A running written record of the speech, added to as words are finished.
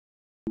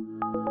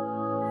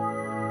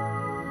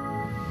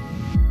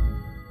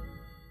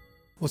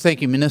Well,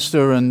 thank you,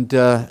 Minister. And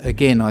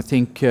again, I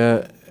think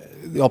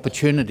the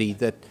opportunity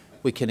that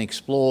we can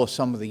explore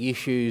some of the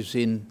issues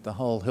in the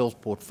whole health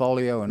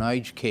portfolio and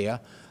aged care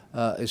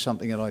is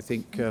something that I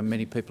think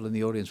many people in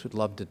the audience would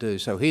love to do.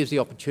 So here's the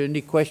opportunity.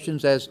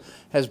 Questions, as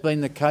has been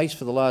the case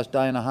for the last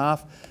day and a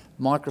half.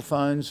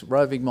 Microphones,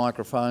 roving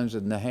microphones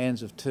in the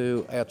hands of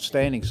two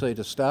outstanding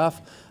CEDA staff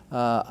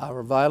are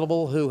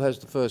available. Who has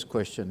the first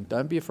question?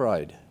 Don't be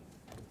afraid.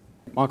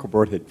 Michael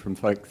Broadhead from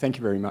Folk. Thank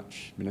you very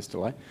much, Minister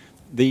Ley.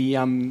 The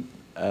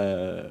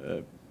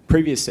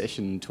previous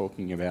session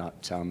talking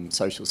about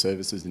social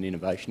services and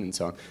innovation and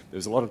so on, there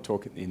was a lot of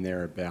talk in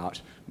there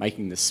about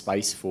making the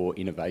space for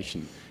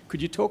innovation.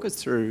 Could you talk us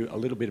through a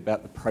little bit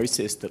about the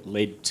process that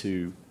led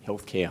to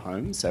healthcare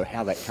homes, so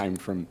how that came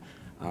from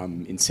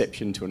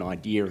inception to an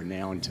idea and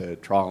now into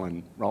trial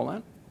and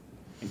rollout?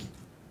 Thank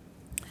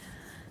you.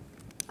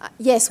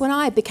 Yes, when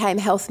I became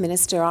Health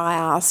Minister, I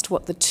asked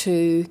what the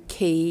three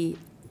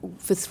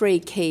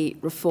key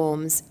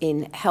reforms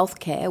in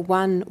healthcare.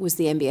 One was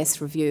the MBS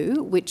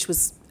review, which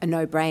was a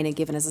no-brainer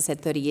given, as I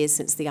said, 30 years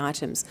since the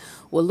items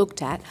were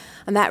looked at,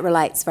 and that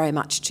relates very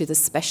much to the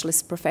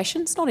specialist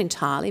professions, not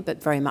entirely,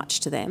 but very much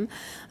to them.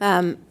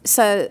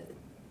 So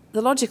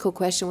the logical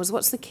question was,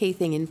 what's the key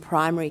thing in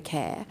primary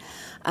care?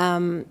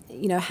 You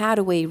know, how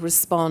do we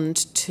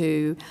respond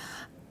to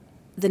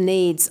the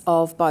needs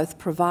of both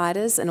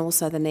providers and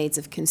also the needs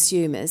of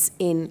consumers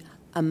in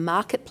a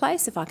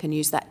marketplace, if I can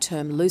use that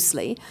term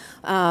loosely,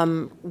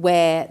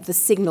 where the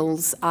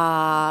signals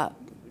are,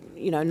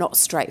 you know, not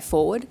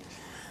straightforward.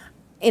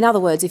 In other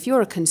words, if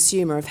you're a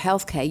consumer of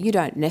healthcare, you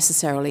don't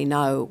necessarily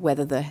know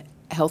whether the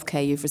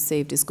healthcare you've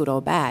received is good or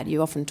bad.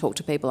 You often talk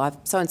to people,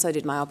 so-and-so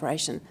did my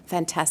operation,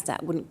 fantastic,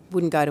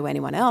 wouldn't go to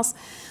anyone else.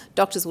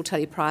 Doctors will tell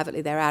you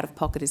privately their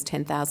out-of-pocket is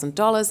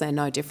 $10,000. They're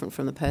no different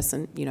from the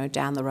person, you know,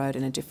 down the road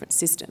in a different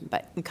system,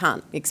 but you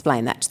can't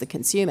explain that to the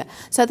consumer.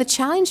 So the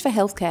challenge for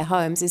healthcare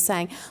homes is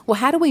saying, well,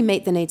 how do we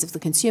meet the needs of the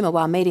consumer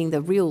while meeting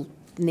the real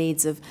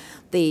needs of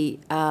the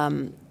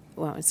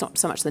well, it's not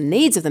so much the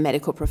needs of the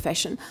medical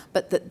profession,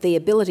 but the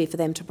ability for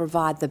them to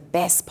provide the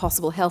best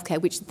possible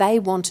healthcare, which they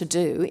want to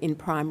do in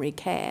primary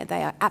care.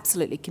 They are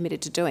absolutely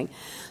committed to doing.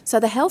 So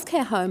the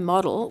healthcare home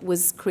model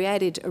was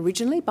created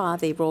originally by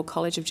the Royal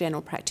College of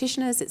General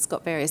Practitioners. It's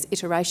got various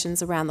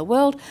iterations around the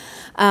world.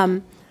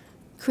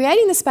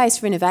 Creating the space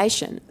for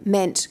innovation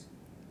meant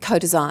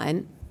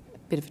co-design,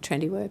 a bit of a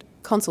trendy word,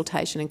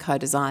 consultation and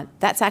co-design.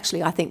 That's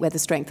actually, I think, where the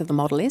strength of the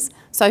model is.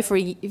 So for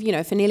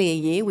nearly a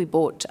year, we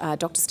brought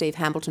Dr. Steve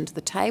Hambleton to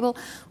the table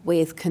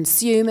with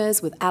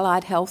consumers, with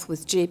allied health,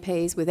 with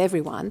GPs, with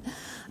everyone,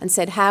 and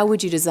said, how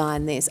would you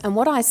design this? And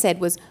what I said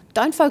was,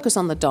 don't focus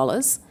on the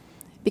dollars,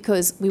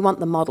 because we want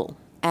the model,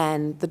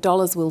 and the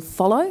dollars will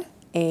follow.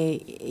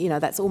 You know,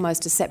 that's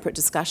almost a separate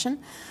discussion.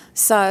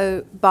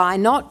 So by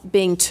not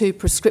being too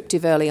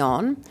prescriptive early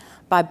on,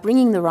 by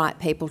bringing the right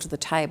people to the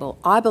table,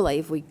 I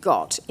believe we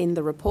got in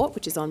the report,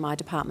 which is on my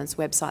department's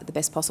website, the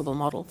best possible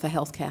model for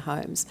healthcare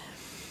homes.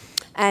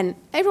 And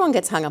everyone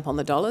gets hung up on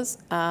the dollars,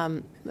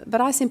 but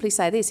I simply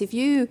say this, if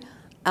you,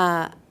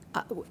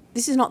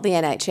 this is not the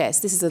NHS,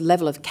 this is a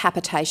level of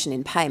capitation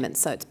in payments,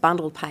 so it's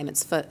bundled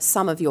payments for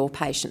some of your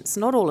patients,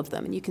 not all of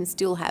them, and you can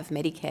still have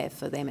Medicare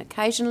for them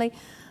occasionally,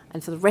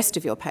 and for the rest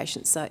of your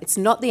patients. So it's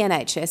not the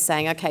NHS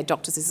saying, okay,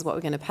 doctors, this is what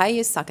we're going to pay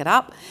you, suck it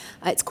up.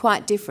 It's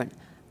quite different.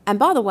 And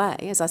by the way,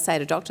 as I say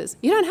to doctors,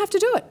 you don't have to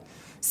do it.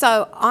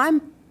 So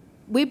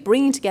we're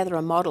bringing together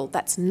a model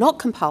that's not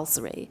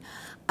compulsory,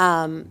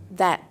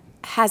 that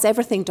has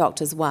everything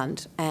doctors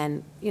want.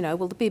 And, you know,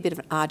 well, there'll be a bit of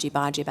an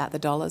argy-bargy about the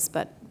dollars,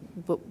 but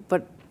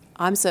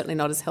I'm certainly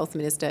not, as Health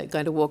Minister,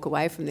 going to walk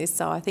away from this.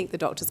 So I think the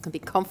doctors can be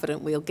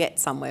confident we'll get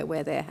somewhere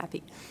where they're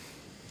happy.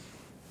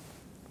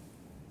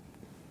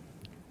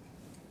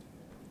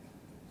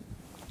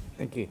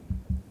 Thank you.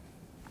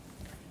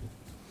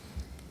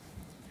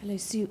 Hello,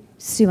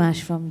 Sue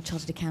Ash from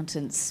Chartered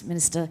Accountants.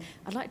 Minister,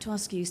 I'd like to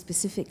ask you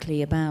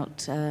specifically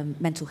about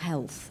mental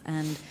health,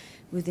 and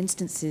with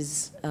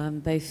instances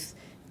both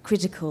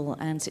critical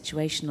and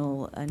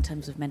situational in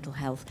terms of mental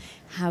health,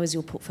 how is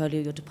your portfolio,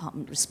 your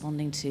department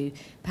responding to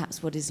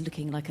perhaps what is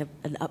looking like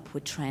an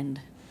upward trend?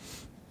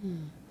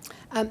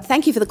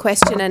 Thank you for the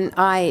question, and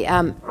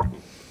I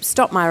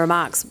stopped my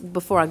remarks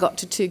before I got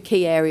to two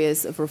key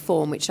areas of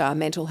reform, which are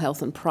mental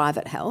health and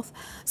private health.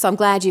 So I'm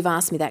glad you've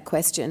asked me that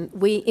question.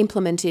 We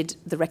implemented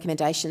the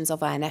recommendations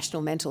of our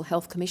National Mental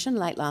Health Commission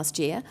late last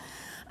year.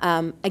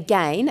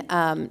 Again,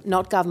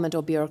 not government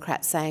or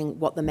bureaucrats saying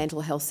what the mental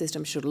health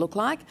system should look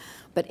like,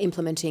 but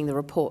implementing the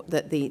report,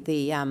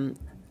 the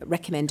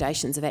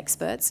recommendations of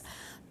experts.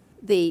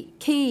 The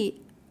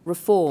key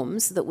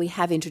reforms that we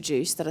have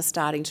introduced that are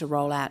starting to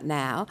roll out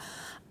now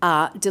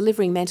are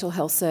delivering mental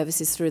health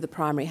services through the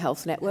primary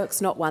health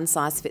networks, not one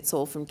size fits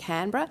all from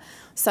Canberra.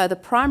 So the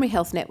primary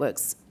health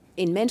networks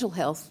in mental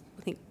health,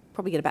 I think,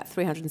 probably get about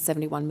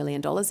 $371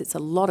 million. It's a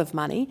lot of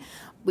money,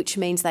 which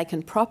means they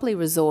can properly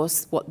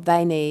resource what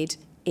they need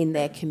in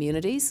their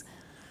communities.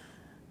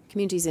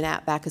 Communities in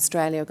outback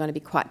Australia are going to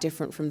be quite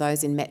different from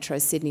those in metro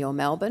Sydney or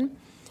Melbourne.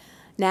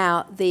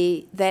 Now,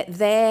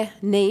 their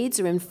needs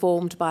are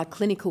informed by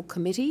clinical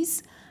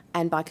committees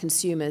and by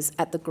consumers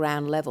at the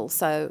ground level.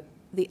 So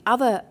the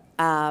other,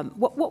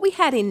 what we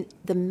had in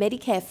the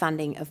Medicare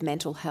funding of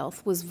mental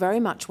health was very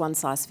much one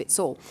size fits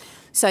all.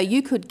 So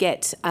you could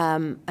get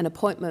an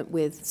appointment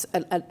with,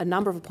 a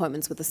number of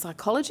appointments with a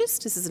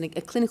psychologist. This is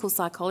a clinical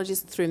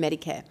psychologist through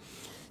Medicare.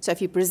 So if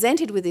you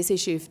presented with this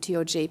issue to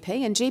your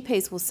GP, and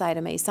GPs will say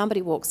to me,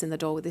 somebody walks in the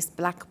door with this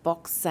black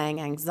box saying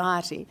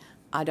anxiety,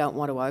 I don't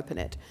want to open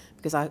it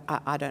because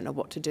I don't know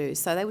what to do.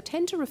 So they would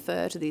tend to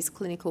refer to these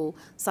clinical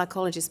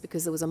psychologists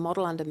because there was a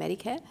model under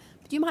Medicare.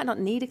 But you might not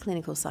need a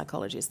clinical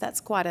psychologist. That's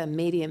quite a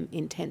medium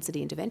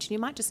intensity intervention. You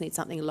might just need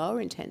something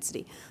lower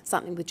intensity,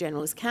 something with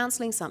generalist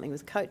counselling, something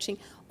with coaching,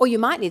 or you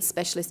might need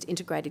specialist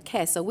integrated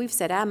care. So we've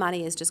said our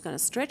money is just going to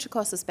stretch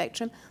across the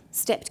spectrum,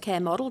 stepped care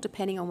model,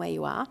 depending on where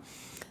you are.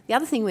 The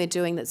other thing we're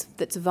doing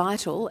that's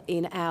vital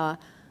in our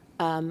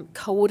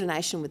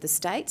coordination with the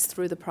states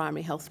through the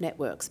primary health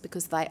networks,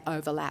 because they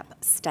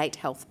overlap state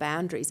health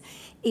boundaries,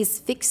 is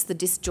fix the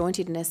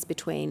disjointedness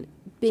between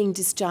being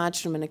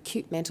discharged from an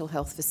acute mental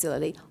health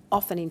facility,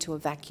 often into a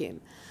vacuum.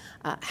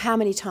 How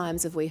many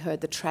times have we heard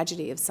the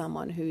tragedy of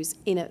someone who's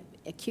in an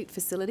acute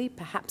facility,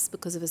 perhaps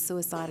because of a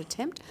suicide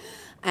attempt,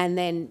 and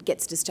then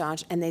gets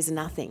discharged and there's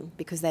nothing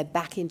because they're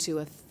back into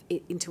a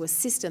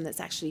system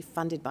that's actually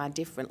funded by a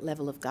different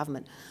level of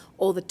government,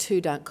 or the two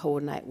don't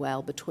coordinate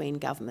well between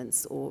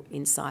governments or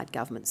inside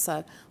governments.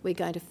 So we're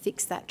going to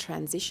fix that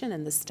transition,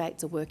 and the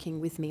states are working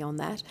with me on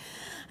that.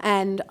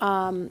 And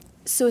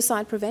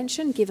suicide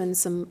prevention, given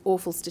some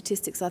awful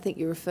statistics I think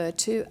you referred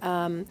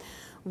to,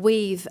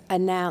 we've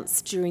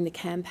announced during the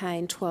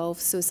campaign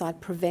 12 suicide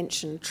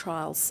prevention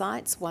trial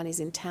sites. One is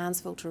in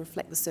Townsville to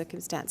reflect the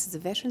circumstances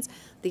of veterans.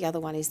 The other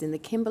one is in the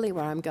Kimberley,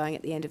 where I'm going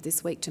at the end of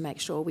this week to make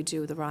sure we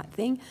do the right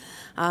thing.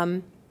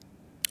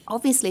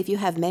 Obviously, if you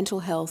have mental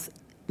health,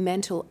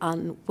 mental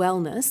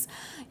unwellness,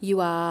 you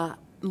are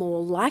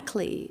more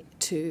likely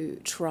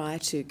to try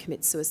to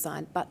commit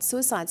suicide. But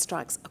suicide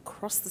strikes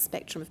across the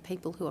spectrum of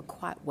people who are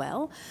quite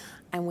well,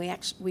 and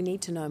we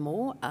need to know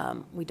more.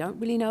 We don't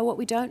really know what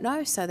we don't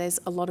know, so there's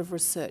a lot of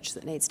research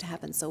that needs to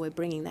happen. So we're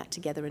bringing that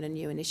together in a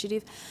new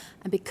initiative.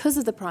 And because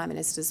of the Prime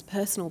Minister's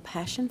personal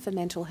passion for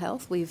mental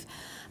health, we've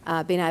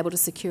been able to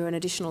secure an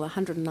additional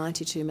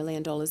 $192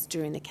 million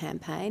during the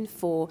campaign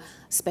for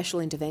special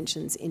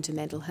interventions into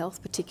mental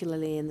health,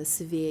 particularly in the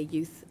severe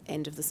youth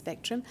end of the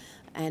spectrum,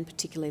 and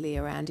particularly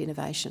around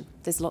innovation.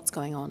 There's lots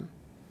going on.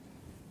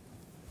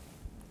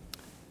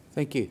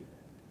 Thank you.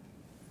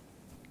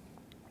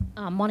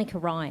 Monica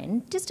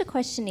Ryan, just a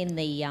question in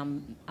the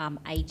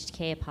aged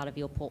care part of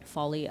your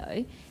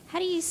portfolio. How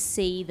do you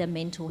see the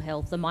mental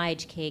health, the My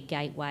Aged Care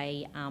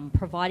Gateway,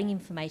 providing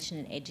information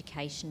and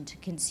education to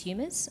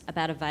consumers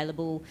about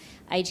available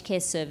aged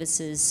care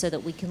services so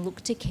that we can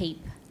look to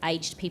keep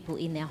aged people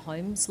in their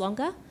homes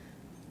longer?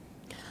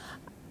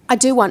 I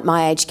do want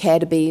My Aged Care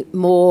to be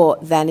more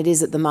than it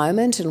is at the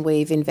moment, and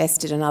we've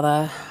invested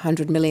another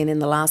 $100 million in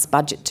the last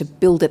budget to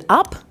build it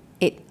up.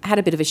 It had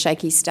a bit of a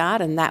shaky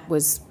start, and that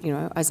was, you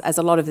know, as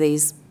a lot of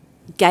these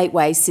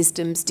gateway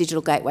systems,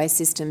 digital gateway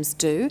systems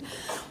do.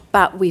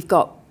 But we've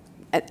got,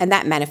 and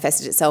that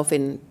manifested itself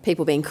in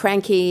people being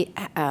cranky,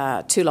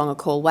 too long a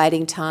call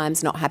waiting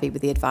times, not happy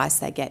with the advice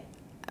they get,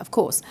 of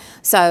course.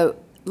 So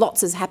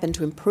lots has happened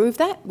to improve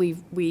that.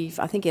 We've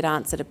I think it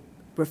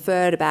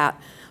referred about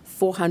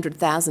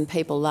 400,000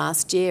 people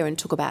last year and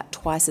took about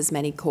twice as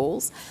many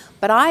calls.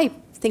 But I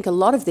think a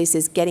lot of this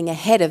is getting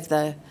ahead of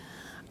the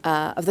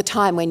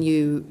time when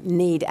you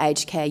need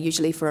aged care,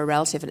 usually for a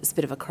relative, and it's a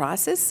bit of a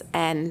crisis.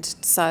 And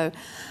so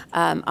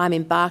I'm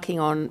embarking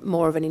on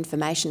more of an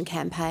information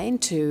campaign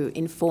to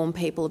inform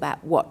people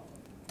about what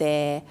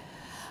their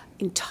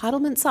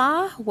entitlements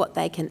are, what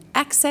they can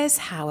access,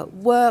 how it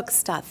works,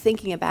 start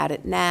thinking about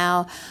it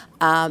now,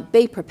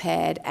 be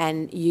prepared,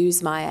 and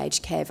use My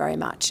Aged Care very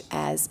much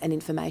as an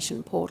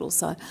information portal.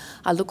 So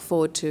I look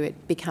forward to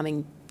it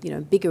becoming, you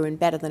know, bigger and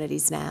better than it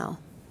is now.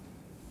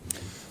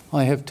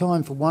 I have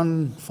time for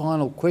one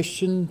final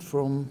question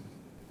from,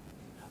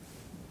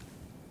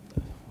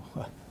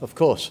 of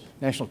course,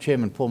 National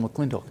Chairman Paul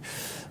McClintock.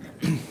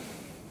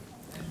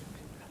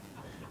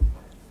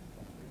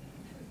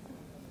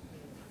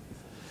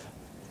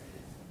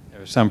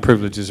 There are some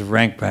privileges of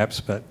rank,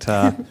 perhaps, but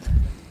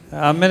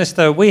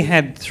Minister, we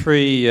had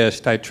three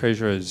state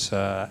treasurers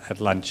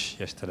at lunch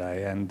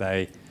yesterday, and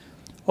they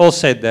all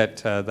said that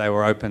they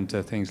were open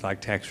to things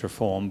like tax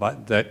reform,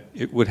 but that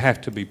it would have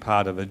to be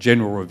part of a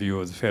general review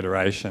of the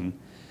Federation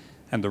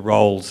and the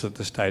roles that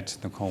the states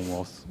and the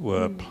Commonwealth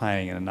were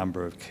playing in a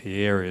number of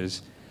key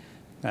areas.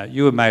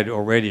 You have made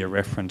already a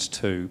reference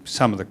to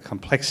some of the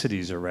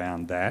complexities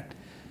around that.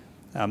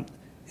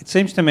 It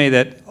seems to me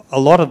that a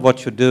lot of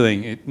what you're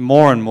doing, it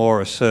more and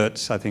more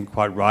asserts, I think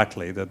quite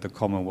rightly, that the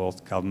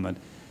Commonwealth Government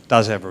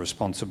does have a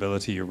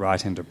responsibility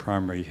right into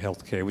primary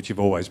health care, which you've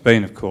always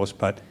been, of course,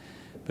 but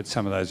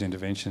some of those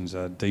interventions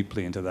are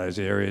deeply into those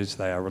areas.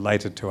 They are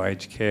related to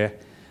aged care.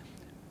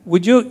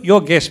 Would your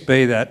guess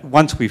be that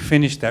once we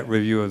finish that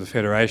review of the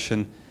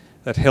Federation,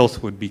 that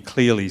health would be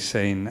clearly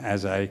seen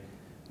as a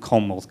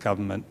Commonwealth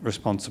Government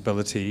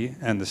responsibility,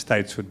 and the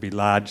states would be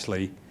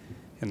largely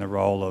in the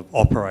role of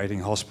operating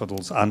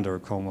hospitals under a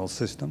Commonwealth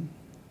system?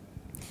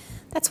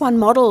 That's one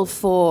model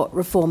for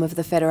reform of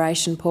the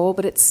Federation, Paul,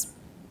 but it's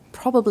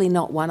probably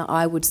not one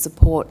I would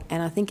support,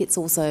 and I think it's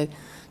also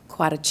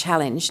quite a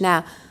challenge.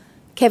 Now,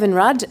 Kevin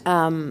Rudd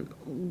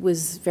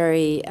was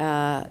very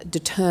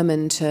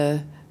determined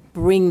to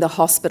bring the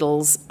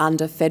hospitals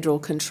under federal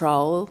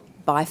control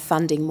by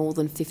funding more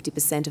than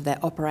 50% of their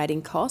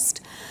operating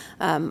cost.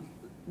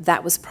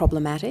 That was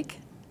problematic.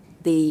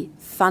 The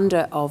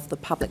funder of the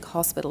public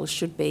hospital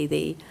should be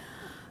the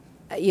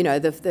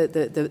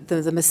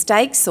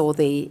mistakes or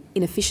the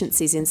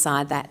inefficiencies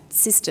inside that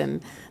system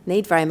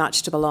need very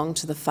much to belong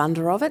to the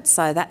funder of it.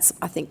 So that's,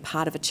 I think,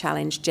 part of a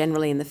challenge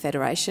generally in the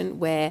Federation,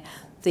 where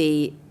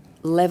the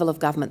level of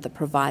government that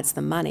provides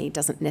the money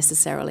isn't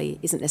necessarily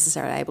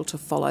able to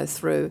follow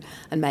through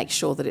and make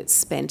sure that it's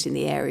spent in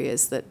the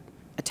areas that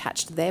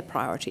attach to their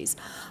priorities.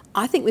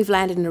 I think we've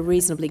landed in a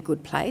reasonably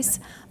good place.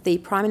 The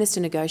Prime Minister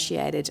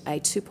negotiated a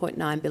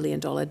 $2.9 billion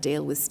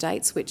deal with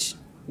states, which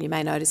you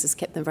may notice has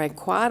kept them very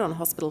quiet on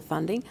hospital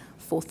funding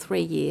for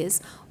 3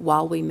 years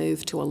while we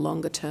move to a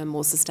longer-term,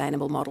 more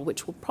sustainable model,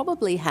 which will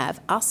probably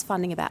have us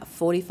funding about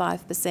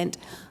 45%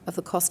 of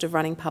the cost of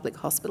running public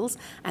hospitals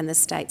and the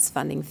states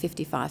funding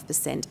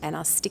 55%, and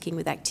us sticking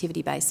with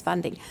activity-based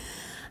funding.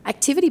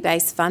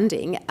 Activity-based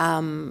funding,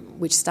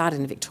 which started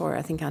in Victoria,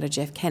 I think under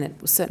Jeff Kennett,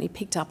 was certainly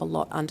picked up a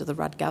lot under the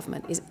Rudd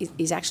government,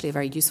 is actually a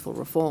very useful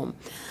reform.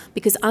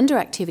 Because under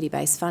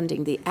activity-based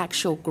funding, the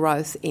actual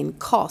growth in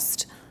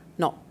cost,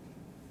 not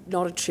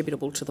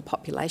attributable to the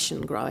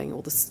population growing,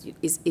 or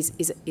is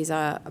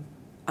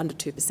under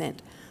 2%.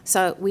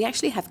 So we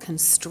actually have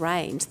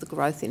constrained the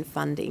growth in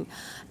funding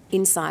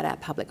inside our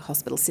public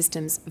hospital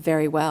systems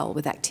very well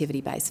with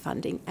activity-based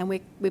funding, and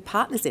we're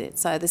partners in it.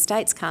 So the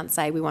states can't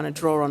say we want to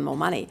draw on more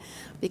money,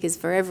 because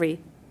for every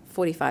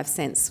 45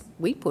 cents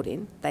we put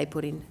in, they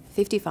put in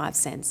 55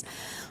 cents.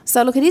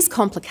 So look, it is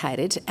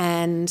complicated,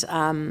 and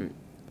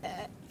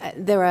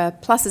there are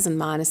pluses and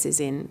minuses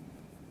in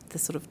the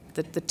sort of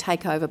the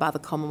takeover by the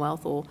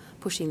Commonwealth or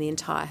pushing the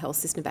entire health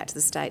system back to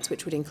the states,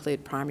 which would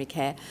include primary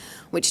care,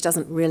 which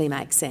doesn't really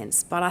make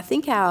sense. But I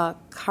think our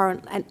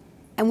current,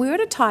 and we're at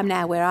a time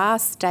now where our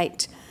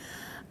state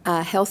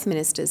health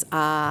ministers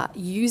are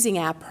using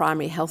our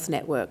primary health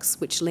networks,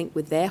 which link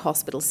with their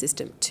hospital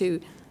system, to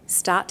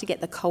start to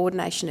get the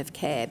coordination of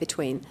care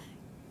between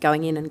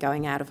going in and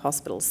going out of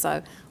hospitals.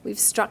 So we've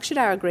structured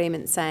our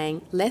agreement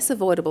saying less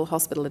avoidable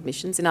hospital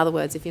admissions. In other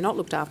words, if you're not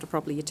looked after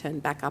properly, you turn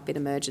back up in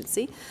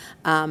emergency.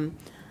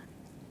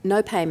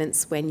 No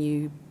payments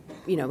when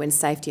when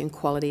safety and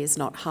quality is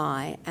not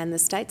high, and the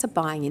states are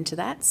buying into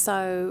that.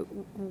 So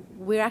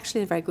we're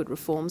actually in a very good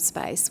reform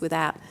space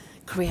without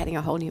creating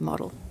a whole new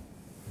model.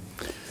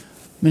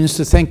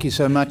 Minister, thank you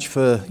so much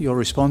for your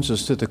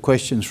responses to the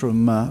questions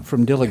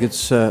from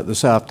delegates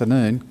this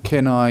afternoon.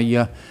 Can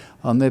I,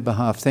 on their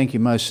behalf, thank you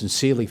most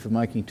sincerely for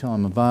making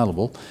time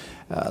available.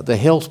 The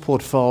health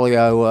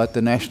portfolio at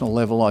the national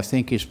level, I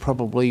think, is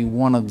probably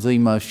one of the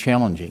most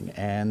challenging,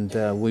 and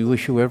we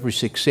wish you every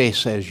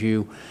success as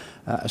you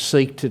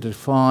seek to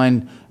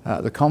define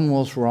the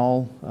Commonwealth's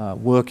role,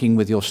 working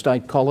with your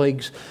state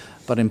colleagues,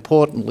 but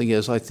importantly,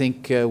 as I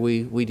think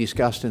we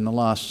discussed in the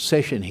last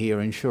session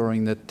here,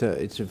 ensuring that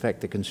it's in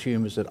fact the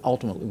consumers that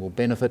ultimately will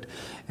benefit.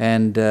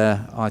 And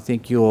I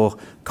think your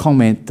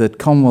comment that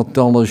Commonwealth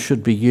dollars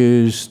should be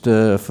used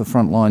for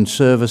frontline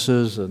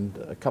services, and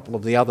a couple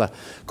of the other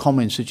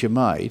comments that you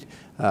made,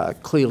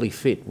 clearly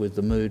fit with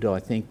the mood, I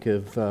think,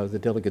 of the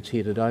delegates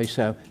here today.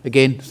 So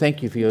again,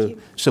 thank you for your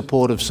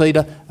support of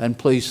CEDA, and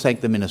please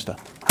thank the Minister.